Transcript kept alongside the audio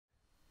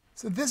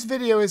So this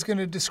video is going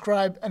to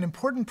describe an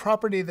important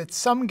property that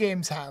some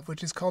games have,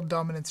 which is called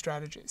dominant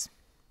strategies.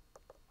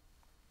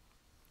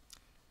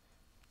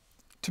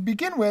 To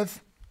begin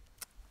with,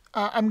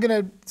 I'm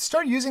going to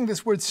start using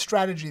this word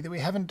strategy that we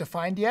haven't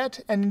defined yet,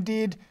 and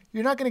indeed,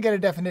 you're not going to get a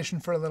definition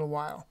for a little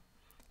while.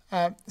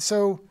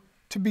 So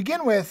to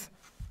begin with,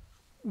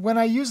 when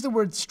I use the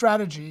word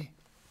strategy,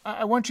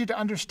 I want you to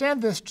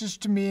understand this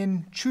just to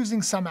mean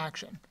choosing some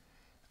action.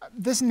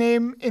 This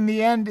name, in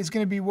the end, is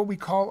going to be what we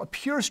call a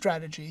pure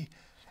strategy.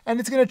 And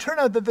it's going to turn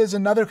out that there's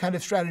another kind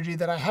of strategy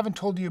that I haven't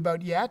told you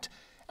about yet.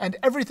 And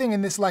everything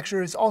in this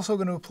lecture is also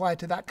going to apply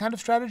to that kind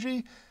of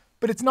strategy.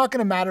 But it's not going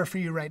to matter for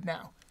you right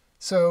now.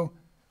 So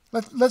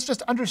let's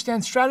just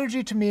understand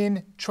strategy to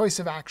mean choice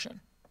of action.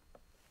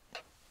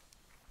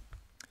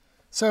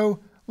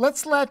 So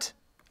let's let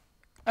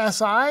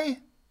SI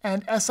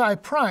and SI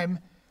prime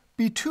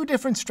be two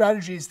different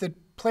strategies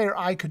that player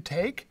I could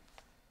take.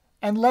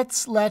 And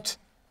let's let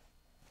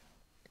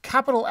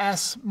capital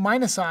S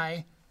minus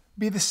I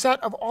be the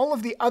set of all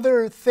of the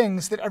other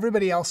things that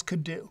everybody else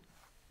could do.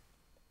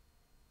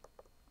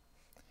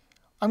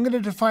 I'm going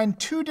to define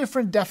two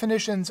different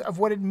definitions of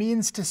what it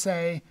means to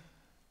say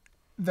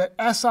that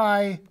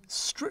SI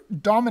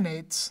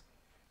dominates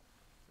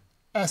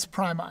S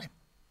prime I.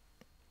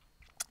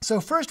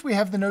 So first we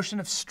have the notion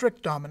of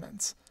strict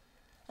dominance.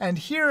 And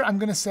here I'm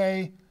going to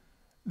say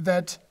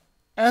that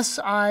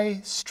SI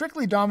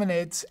strictly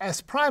dominates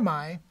S prime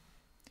I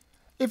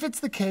if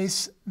it's the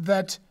case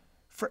that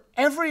for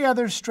every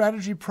other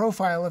strategy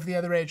profile of the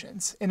other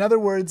agents, in other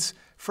words,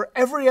 for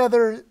every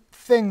other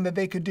thing that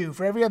they could do,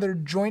 for every other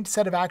joint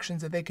set of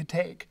actions that they could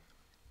take,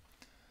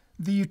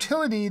 the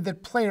utility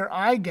that player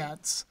I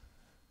gets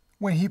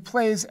when he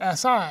plays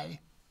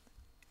SI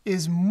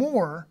is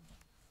more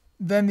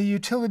than the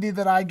utility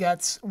that I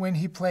gets when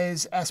he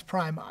plays S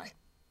prime I.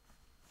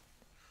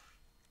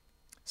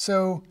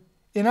 So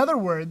in other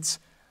words,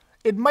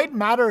 it might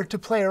matter to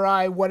player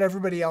I what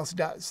everybody else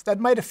does. That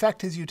might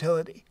affect his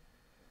utility.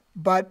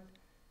 But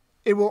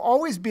it will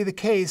always be the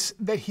case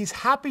that he's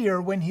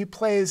happier when he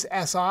plays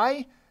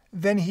SI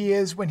than he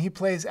is when he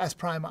plays S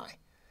prime I.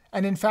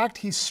 And in fact,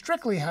 he's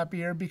strictly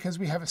happier because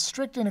we have a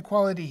strict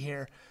inequality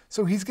here.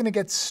 So he's going to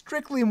get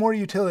strictly more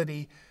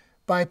utility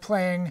by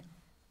playing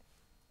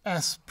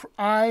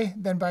SI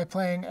than by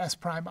playing S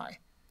prime I.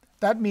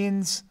 That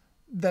means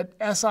that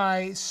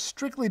SI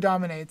strictly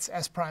dominates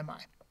S prime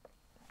I.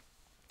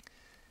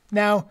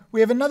 Now,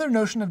 we have another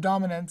notion of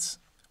dominance,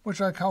 which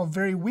I call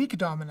very weak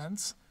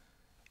dominance.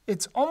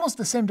 It's almost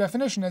the same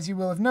definition, as you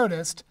will have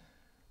noticed.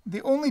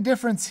 The only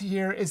difference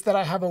here is that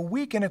I have a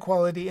weak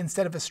inequality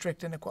instead of a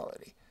strict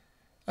inequality.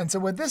 And so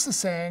what this is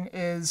saying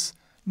is,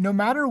 no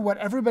matter what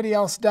everybody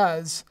else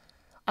does,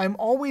 I'm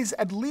always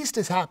at least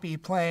as happy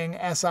playing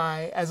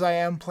SI as I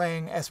am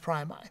playing S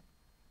prime I.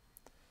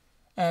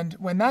 And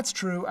when that's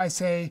true, I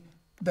say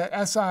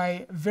that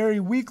SI very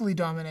weakly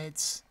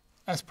dominates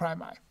S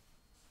prime I.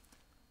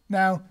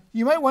 Now,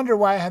 you might wonder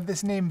why I have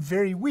this name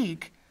very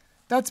weak.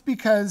 That's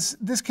because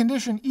this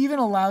condition even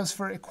allows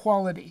for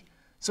equality.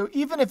 So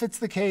even if it's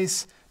the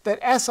case that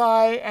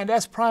SI and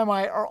S prime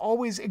I are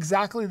always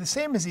exactly the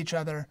same as each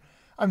other,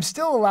 I'm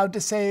still allowed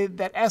to say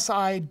that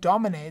SI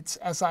dominates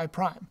SI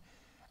prime.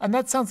 And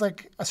that sounds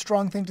like a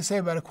strong thing to say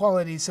about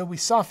equality, so we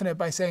soften it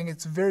by saying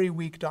it's very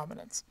weak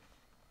dominance.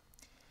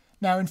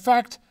 Now, in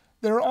fact,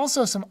 there are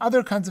also some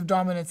other kinds of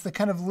dominance that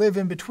kind of live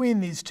in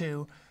between these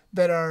two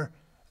that are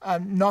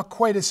not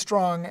quite as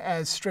strong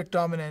as strict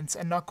dominance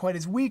and not quite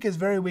as weak as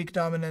very weak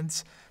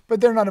dominance,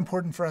 but they're not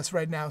important for us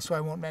right now, so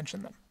I won't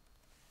mention them.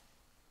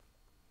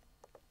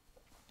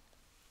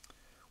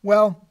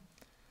 Well,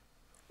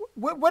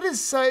 what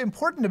is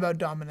important about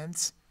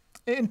dominance?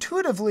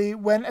 Intuitively,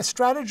 when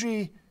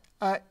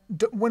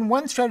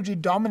one strategy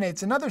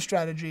dominates another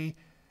strategy,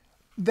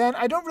 then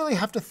I don't really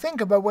have to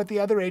think about what the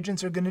other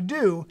agents are going to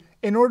do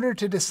in order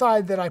to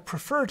decide that I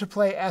prefer to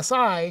play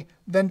SI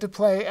than to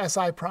play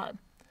SI prime.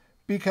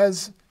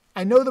 Because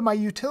I know that my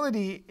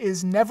utility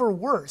is never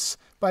worse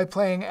by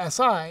playing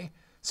SI,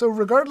 so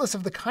regardless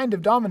of the kind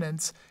of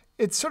dominance,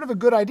 it's sort of a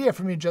good idea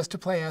for me just to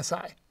play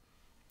SI.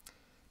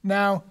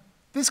 Now,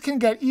 this can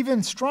get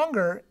even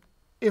stronger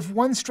if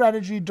one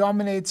strategy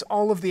dominates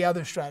all of the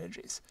other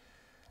strategies.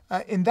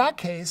 In that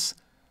case,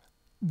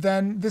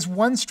 then this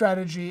one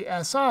strategy,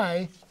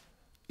 SI,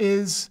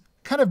 is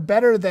kind of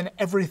better than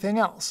everything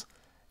else.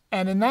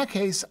 And in that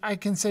case, I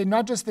can say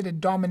not just that it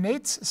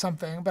dominates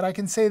something, but I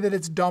can say that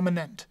it's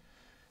dominant,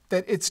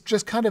 that it's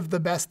just kind of the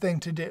best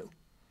thing to do.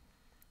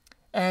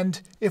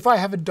 And if I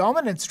have a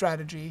dominant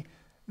strategy,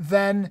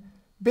 then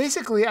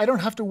basically I don't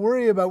have to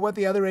worry about what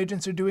the other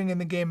agents are doing in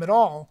the game at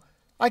all.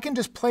 I can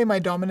just play my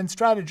dominant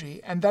strategy,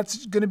 and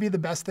that's going to be the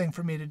best thing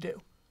for me to do.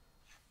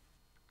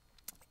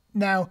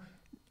 Now,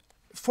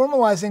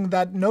 formalizing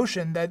that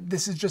notion that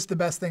this is just the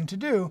best thing to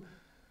do,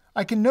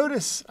 I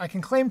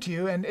can claim to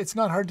you, and it's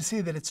not hard to see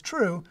that it's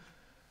true,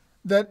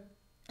 that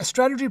a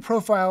strategy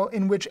profile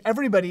in which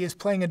everybody is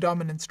playing a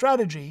dominant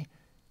strategy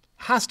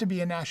has to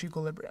be a Nash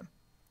equilibrium.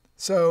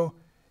 So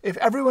if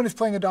everyone is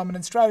playing a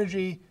dominant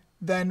strategy,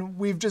 then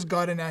we've just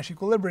got a Nash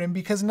equilibrium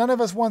because none of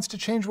us wants to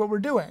change what we're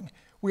doing.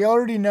 We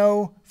already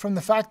know from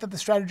the fact that the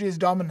strategy is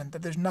dominant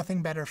that there's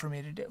nothing better for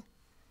me to do.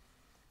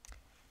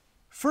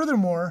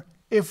 Furthermore,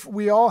 if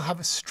we all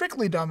have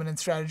strictly dominant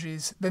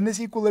strategies, then this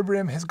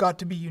equilibrium has got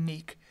to be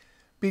unique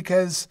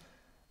because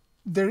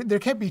there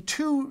can't be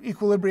two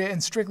equilibria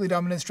in strictly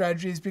dominant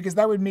strategies because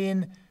that would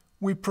mean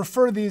we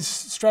prefer these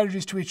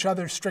strategies to each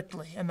other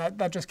strictly, and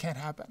that just can't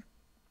happen.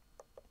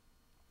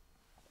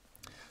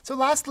 So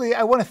lastly,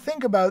 I want to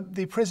think about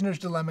the prisoner's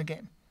dilemma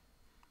game.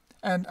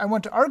 And I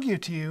want to argue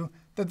to you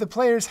that the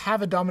players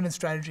have a dominant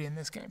strategy in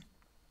this game.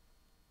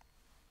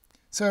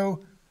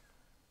 So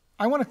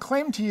I want to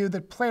claim to you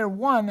that player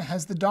 1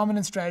 has the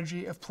dominant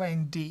strategy of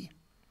playing D.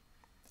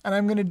 And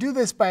I'm going to do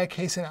this by a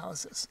case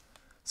analysis.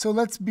 So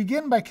let's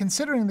begin by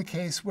considering the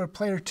case where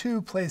player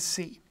 2 plays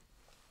C.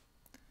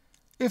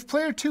 If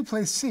player 2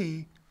 plays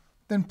C,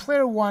 then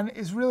player 1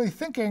 is really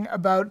thinking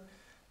about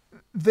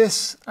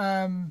this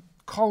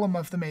column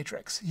of the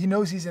matrix. He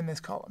knows he's in this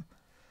column.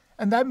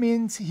 And that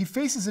means he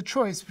faces a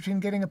choice between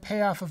getting a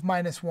payoff of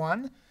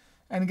 -1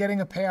 and getting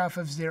a payoff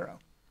of 0.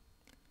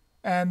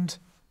 And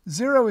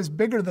 0 is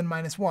bigger than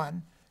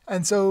 -1,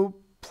 and so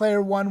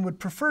player 1 would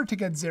prefer to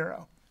get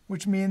 0,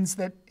 which means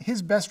that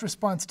his best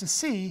response to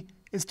C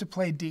is to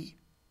play D.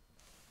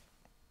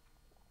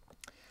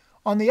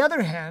 On the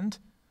other hand,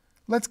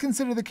 let's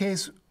consider the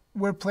case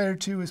where player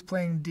 2 is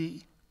playing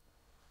D.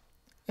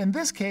 In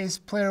this case,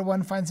 player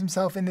 1 finds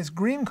himself in this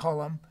green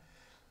column,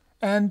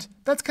 and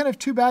that's kind of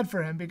too bad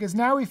for him, because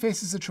now he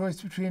faces a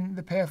choice between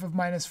the payoff of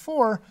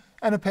 -4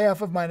 and a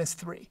payoff of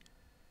 -3.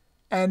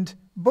 And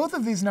both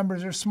of these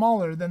numbers are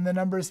smaller than the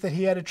numbers that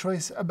he had a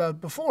choice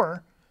about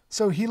before,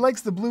 so he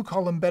likes the blue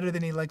column better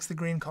than he likes the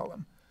green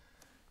column.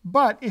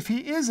 But if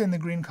he is in the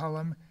green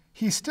column,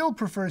 he still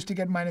prefers to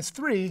get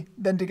 -3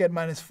 than to get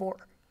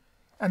 -4.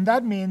 And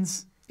that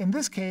means, in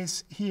this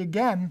case, he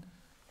again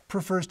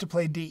prefers to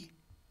play D.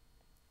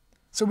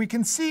 So we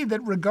can see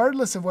that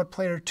regardless of what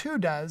player 2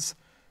 does,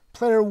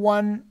 player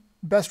 1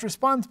 best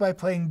responds by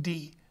playing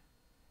D.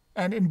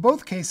 And in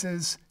both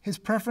cases, his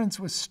preference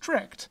was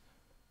strict.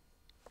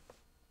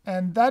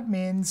 And that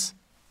means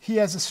he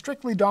has a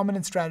strictly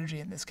dominant strategy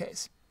in this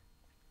case.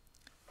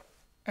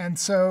 And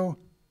so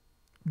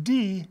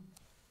D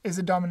is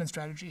a dominant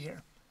strategy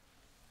here.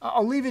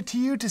 I'll leave it to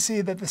you to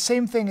see that the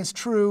same thing is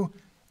true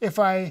if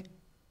I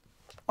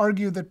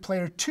argue that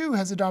player 2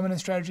 has a dominant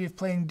strategy of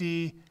playing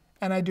D,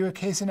 and I do a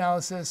case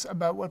analysis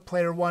about what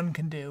player 1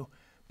 can do.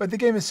 But the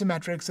game is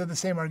symmetric, so the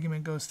same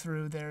argument goes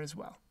through there as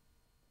well.